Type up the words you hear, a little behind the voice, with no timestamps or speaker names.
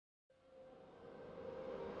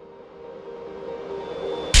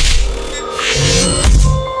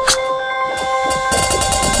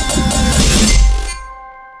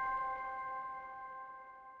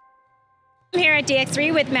at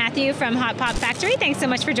Dx3 with Matthew from Hot Pop Factory. Thanks so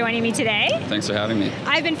much for joining me today. Thanks for having me.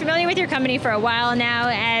 I've been familiar with your company for a while now.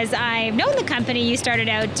 As I've known the company, you started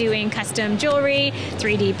out doing custom jewelry,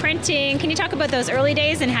 3D printing. Can you talk about those early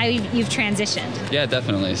days and how you've transitioned? Yeah,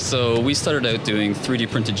 definitely. So we started out doing 3D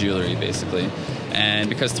printed jewelry, basically. And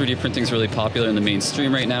because 3D printing is really popular in the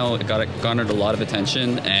mainstream right now, it garnered a lot of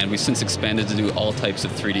attention, and we've since expanded to do all types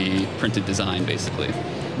of 3D printed design, basically.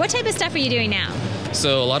 What type of stuff are you doing now?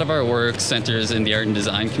 So a lot of our work centers in the art and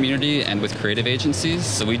design community and with creative agencies.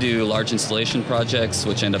 So we do large installation projects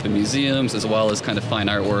which end up in museums, as well as kind of fine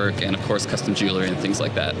artwork and of course custom jewelry and things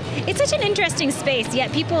like that. It's such an interesting space,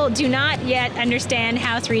 yet people do not yet understand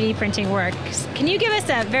how 3D printing works. Can you give us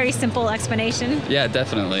a very simple explanation? Yeah,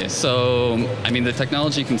 definitely. So, I mean, the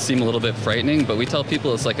technology can seem a little bit frightening, but we tell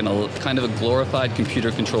people it's like kind of a glorified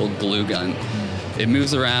computer-controlled glue gun. It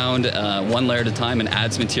moves around one layer at a time and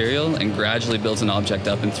adds material and gradually builds an object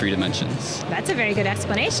up in 3 dimensions. That's a very good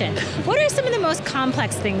explanation. What are some of the most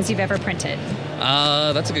complex things you've ever printed?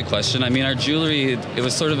 That's a good question. I mean, our jewelry, it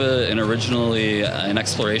was sort of originally an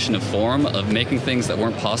exploration of form, of making things that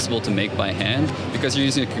weren't possible to make by hand. Because you're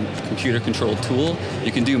using a computer-controlled tool,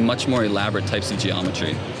 you can do much more elaborate types of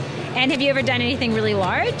geometry. And have you ever done anything really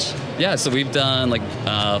large? Yeah, so we've done like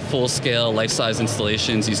full-scale, life-size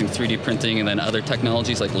installations using 3D printing and then other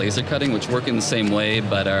technologies like laser cutting, which work in the same way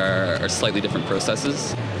but are slightly different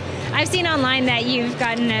processes. I've seen online that you've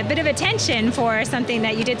gotten a bit of attention for something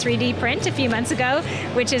that you did 3D print a few months ago,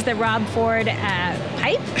 which is the Rob Ford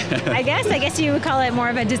pipe, I guess. I guess you would call it more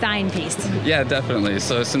of a design piece. Yeah, definitely.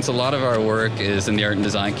 So since a lot of our work is in the art and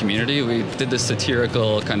design community, we did this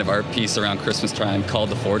satirical kind of art piece around Christmas time called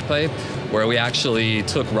the Ford pipe, where we actually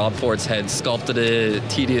took Rob Ford's head, sculpted it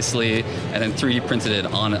tediously, and then 3D printed it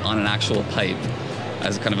on an actual pipe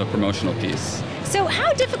as kind of a promotional piece. So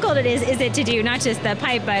how difficult is it to do not just the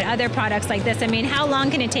pipe but other products like this? I mean, how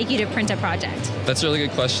long can it take you to print a project? That's a really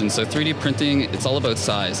good question. So 3D printing, it's all about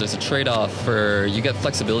size. There's a trade-off you get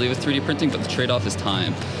flexibility with 3D printing, but the trade-off is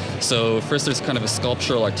time. So first there's kind of a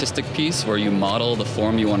sculptural artistic piece where you model the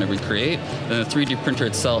form you want to recreate. Then the 3D printer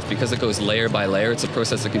itself, because it goes layer by layer, it's a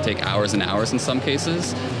process that can take hours and hours in some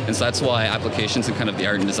cases. And so that's why applications in kind of the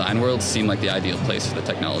art and design world seem like the ideal place for the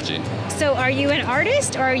technology. So are you an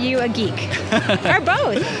artist or are you a geek? Or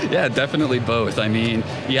both? Yeah, definitely both. I mean,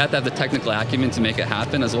 you have to have the technical acumen to make it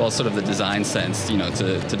happen, as well as sort of the design sense,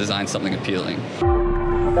 to design something appealing.